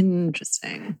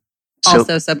 Interesting.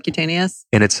 Also subcutaneous?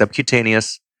 And it's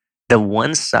subcutaneous. The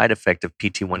one side effect of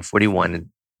PT141,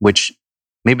 which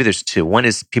maybe there's two. One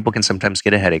is people can sometimes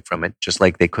get a headache from it, just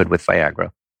like they could with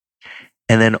Viagra.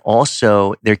 And then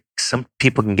also, some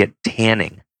people can get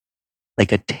tanning,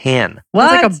 like a tan.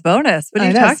 What? That's like a bonus. What are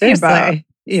you talking about?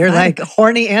 You're like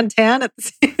horny and tan at the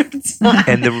same time.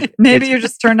 And maybe you're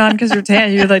just turned on because you're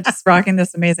tan. You're just rocking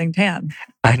this amazing tan.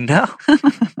 I know.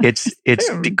 It's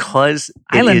because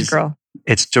Island girl.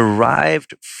 It's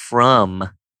derived from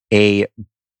a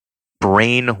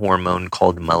brain hormone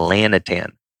called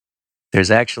melanotan. There's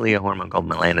actually a hormone called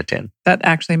melanotin That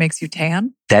actually makes you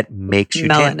tan? that makes you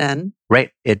tan. Melanin.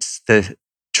 Right. It's the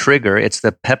trigger. It's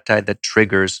the peptide that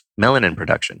triggers melanin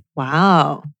production.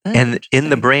 Wow. That's And in the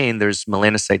interesting. brain, there's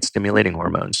melanocyte stimulating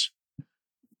hormones.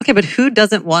 Okay, but who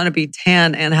doesn't want to be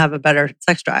tan and have a better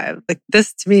sex drive? Like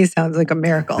this to me sounds like a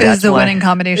miracle. This is That's the why- winning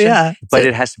combination. Yeah. But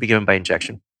it has to be given by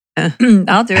injection.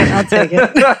 I'll do it. I'll take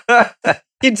it.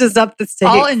 You just up the stakes.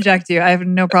 I'll inject you. I have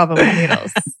no problem with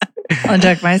needles. I'll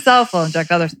inject myself. I'll inject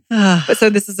others. But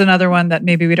so this is another one that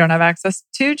maybe we don't have access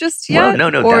to just yet.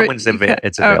 Well, no, Or that one's you can-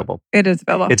 it's oh, available. it is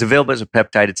available. It's available as a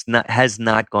peptide. It's not has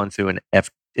not gone through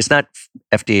it's not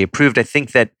FDA approved. I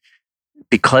think that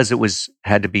because it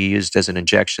had to be used as an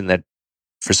injection, that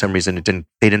for some reason they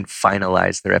didn't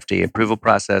finalize their FDA approval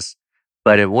process,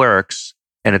 but it works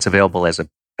and it's available as a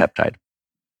peptide.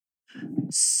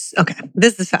 Okay,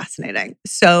 this is fascinating.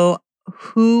 So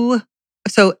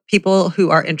people who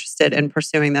are interested in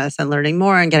pursuing this and learning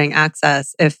more and getting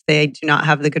access, if they do not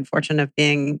have the good fortune of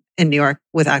being in New York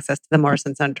with access to the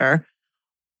Morrison Center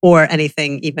or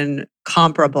anything even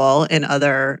comparable in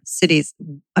other cities,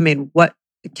 I mean, what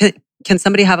can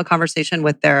somebody have a conversation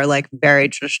with their like very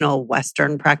traditional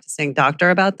Western practicing doctor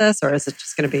about this, or is it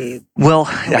just going to be? Well,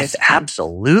 waste of time.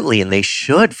 absolutely, and they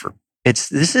should.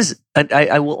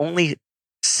 I will only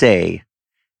say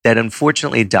that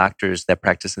unfortunately, doctors that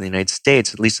practice in the United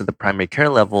States, at least at the primary care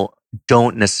level,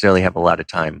 don't necessarily have a lot of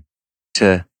time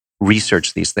to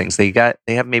research these things. They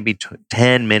have maybe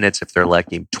 10 minutes if they're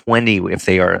lucky, 20 if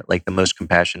they are like the most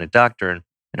compassionate doctor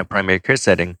in a primary care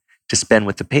setting to spend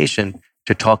with the patient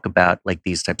to talk about like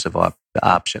these types of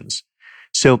options.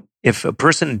 So if a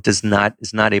person is not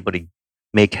able to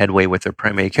make headway with their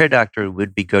primary care doctor, it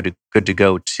would be good to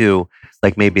go to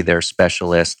like maybe their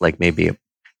specialist, like maybe a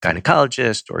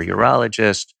gynecologist or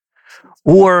urologist,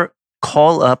 or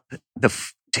call up the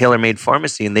tailor-made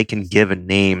pharmacy and they can give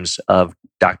names of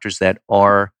doctors that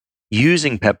are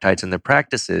using peptides in their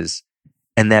practices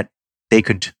and that they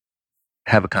could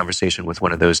have a conversation with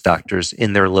one of those doctors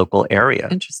in their local area.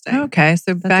 Interesting. Okay,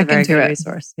 so That's back a very into good it.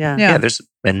 resource. Yeah. Yeah. Yeah, there's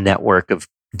a network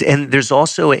and there's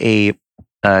also a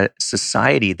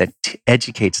society that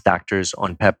educates doctors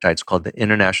on peptides called the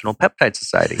International Peptide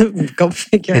Society. Go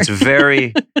figure. It's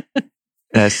very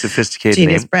sophisticated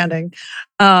Genius name. branding.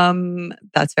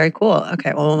 That's very cool.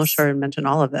 Okay, well, we'll sure mention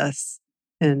all of this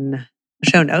in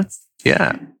show notes.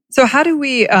 Yeah. So how do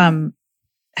we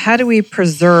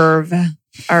preserve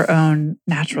our own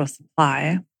natural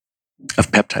supply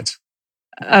Of peptides.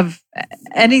 of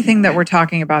anything that we're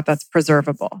talking about that's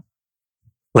preservable?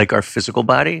 Like our physical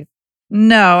body.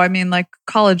 No, I mean like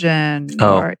collagen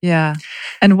Oh. or yeah.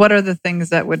 And what are the things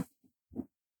that would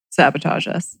sabotage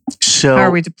us? So How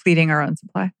are we depleting our own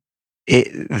supply?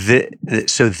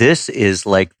 so this is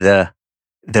like the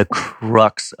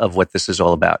crux of what this is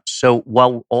all about. So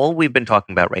while all we've been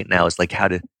talking about right now is like how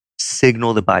to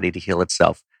signal the body to heal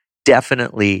itself,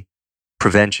 definitely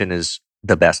prevention is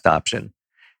the best option.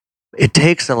 It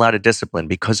takes a lot of discipline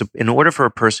because in order for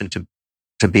a person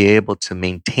to be able to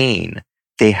maintain,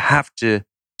 they have to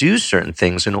do certain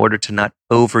things in order to not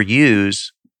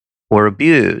overuse or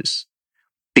abuse,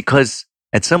 because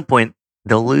at some point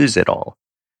they'll lose it all.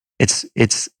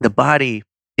 It's the body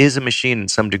is a machine in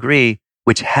some degree,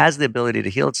 which has the ability to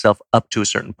heal itself up to a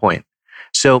certain point.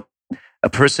 So a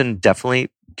person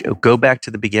definitely go back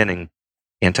to the beginning,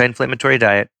 anti-inflammatory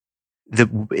diet.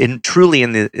 Truly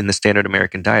in the standard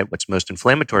American diet, what's most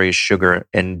inflammatory is sugar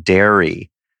and dairy.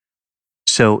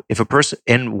 So if a person,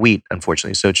 and wheat,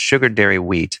 unfortunately, so it's sugar, dairy,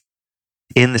 wheat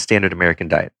in the standard American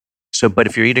diet. So, but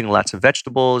if you're eating lots of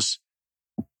vegetables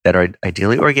that are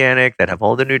ideally organic, that have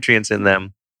all the nutrients in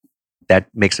them, that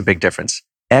makes a big difference.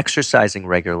 Exercising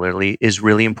regularly is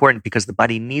really important because the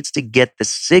body needs to get the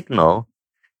signal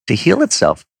to heal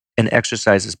itself. And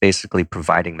exercise is basically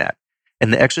providing that.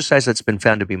 And the exercise that's been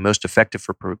found to be most effective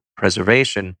for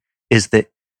preservation is the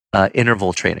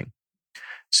interval training.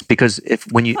 Because if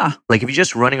you're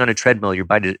just running on a treadmill, your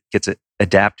body gets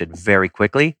adapted very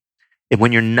quickly. And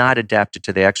when you're not adapted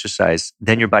to the exercise,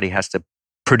 then your body has to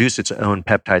produce its own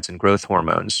peptides and growth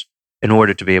hormones in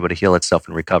order to be able to heal itself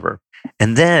and recover.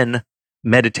 And then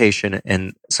meditation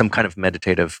and some kind of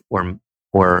meditative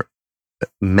or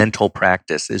mental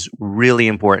practice is really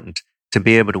important to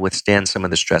be able to withstand some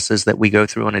of the stresses that we go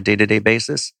through on a day-to-day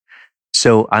basis.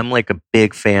 So I'm like a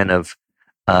big fan of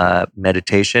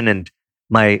meditation, and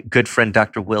my good friend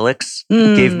Dr. Willix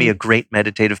gave me a great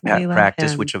meditative We love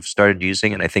practice, him. which I've started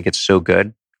using, and I think it's so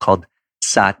good, called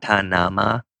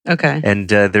Satanama. Okay. And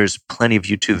there's plenty of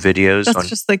YouTube videos That's on.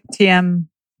 just like TM.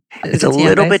 It's it a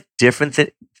little TM-based? bit different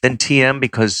than TM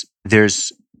because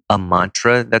there's a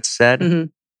mantra that's said.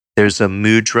 Mhm. There's a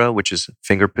mudra, which is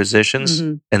finger positions,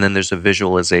 Mhm. and then there's a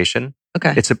visualization.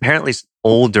 Okay. It's apparently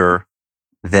older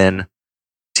than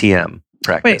TM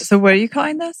practice. Wait, so what are you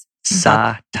calling this?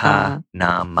 Satanama.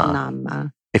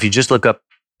 Nama. If you just look up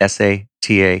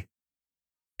Satanama,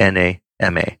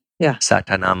 Yeah.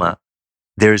 Satanama,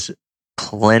 there's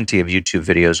plenty of YouTube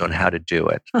videos on how to do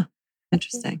it.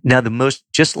 Interesting. Now,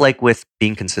 just like with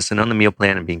being consistent on the meal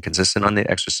plan and being consistent on the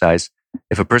exercise,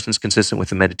 if a person's consistent with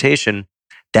the meditation,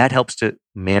 that helps to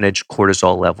manage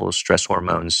cortisol levels, stress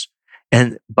hormones.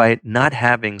 And by not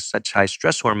having such high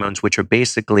stress hormones, which are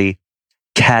basically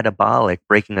catabolic,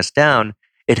 breaking us down,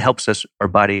 it helps our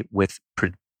body with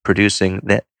producing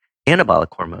the anabolic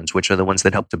hormones, which are the ones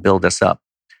that help to build us up.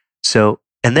 So,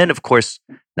 and then of course,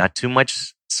 not too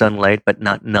much sunlight, but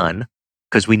not none,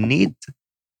 because we need,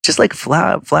 just like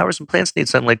flowers and plants need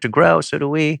sunlight to grow, so do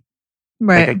we.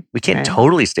 Right. Like, we can't Right.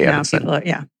 totally stay out Now in the sun. people are,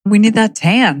 yeah. We need that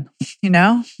tan, We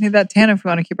need that tan if we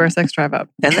want to keep our sex drive up.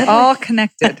 And then, All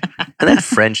connected. and then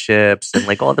friendships and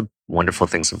like all the wonderful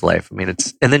things of life. I mean,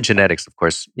 and then genetics, of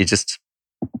course.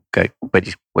 Okay, but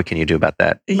what can you do about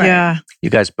that? Yeah. You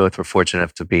guys both were fortunate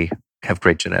enough to have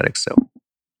great genetics. So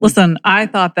Listen, I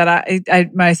thought that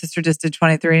my sister just did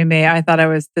 23andMe. I thought I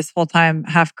was this whole time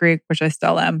half Greek, which I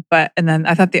still am. And then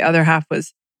I thought the other half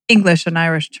was English and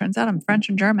Irish. Turns out I'm French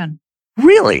and German.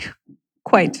 really?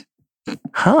 Quite.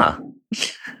 Huh.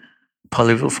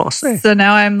 Parlez-vous français? So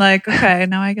now I'm like, okay,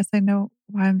 now I guess I know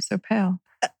why I'm so pale.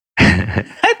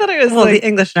 I thought it was Well, like, the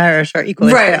English and Irish are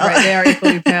equally right, pale. right. They are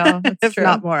equally pale. That's if true.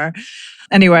 not more.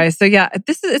 Anyway, so yeah,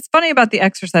 it's funny about the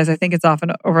exercise. I think it's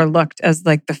often overlooked as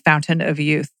like the fountain of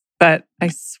youth. But I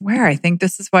swear, I think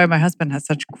this is why my husband has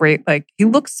such great, he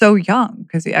looks so young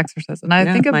because he exercises. And I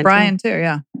Yeah, think of mine Brian too.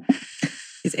 Yeah.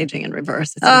 He's aging in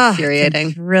reverse. It's Ah, infuriating.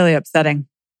 It's really upsetting.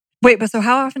 Wait, but so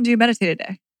how often do you meditate a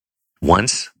day?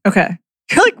 Once? Okay.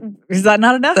 You're like, is that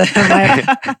not enough?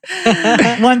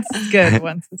 Once is good.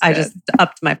 Once is good. I just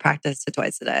upped my practice to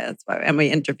twice a day. That's why. And we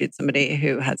interviewed somebody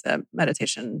who has a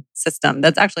meditation system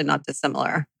that's actually not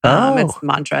dissimilar. It's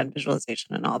mantra and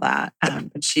visualization and all that.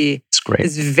 But she It's great.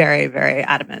 is very, very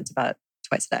adamant about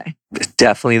twice a day.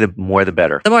 Definitely the more the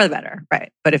better. The more the better,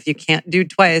 right? But if you can't do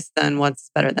twice, then once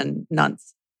is better than none.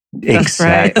 That's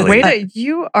right. Exactly.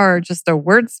 You are just a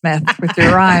wordsmith with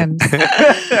your rhymes.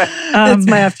 It's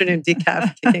my afternoon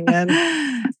decaf kicking in.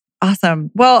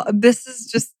 Awesome. Well, this is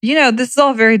just, this is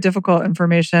all very difficult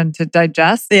information to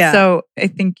digest. Yeah. So I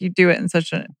think you do it in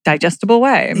such a digestible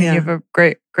way. I mean, Yeah. you have a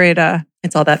great,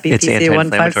 It's all that It's BPC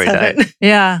anti-inflammatory 157.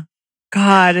 yeah.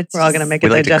 God, it's We're all going to make a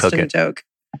We like to cook digestion it. joke.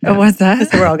 Oh, what's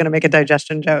that? So we're all going to make a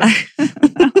digestion joke.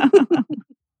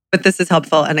 But this is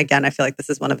helpful. And again, I feel like this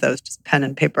is one of those just pen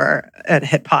and paper and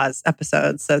hit pause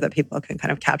episodes so that people can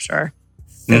kind of capture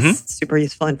this super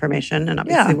useful information. And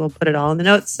obviously we'll put it all in the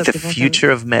notes. So The people future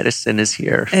of medicine is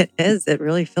here. It is. It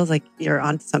really feels like you're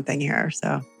onto something here.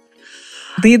 So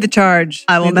Lead the charge.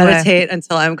 I will Lead the way. meditate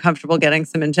until I'm comfortable getting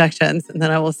some injections. And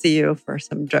then I will see you for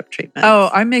some drip treatment. Oh,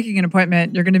 I'm making an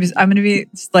appointment. I'm going to be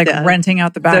just renting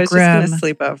out the so I back was just room. going to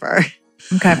sleep over.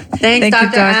 Okay. Thanks, Thank you,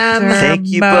 Dr. M. Dr. Thank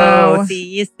you Mo. both.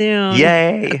 See you soon.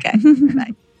 Yay. Okay.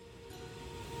 Bye.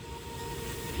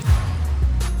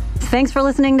 Thanks for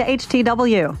listening to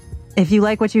HTW. If you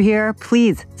like what you hear,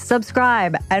 please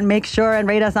subscribe and make sure and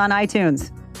rate us on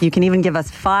iTunes. You can even give us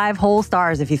 5 whole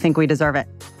stars if you think we deserve it.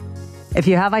 If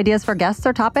you have ideas for guests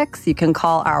or topics, you can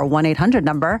call our 1-800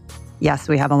 number. Yes,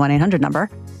 we have a 1-800 number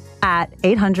at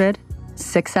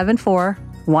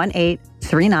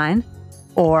 800-674-1839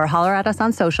 or holler at us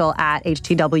on social at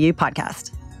HTW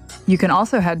Podcast. You can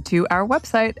also head to our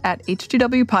website at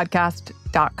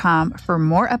htwpodcast.com for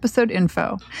more episode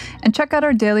info and check out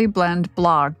our Daily Blend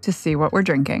blog to see what we're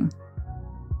drinking.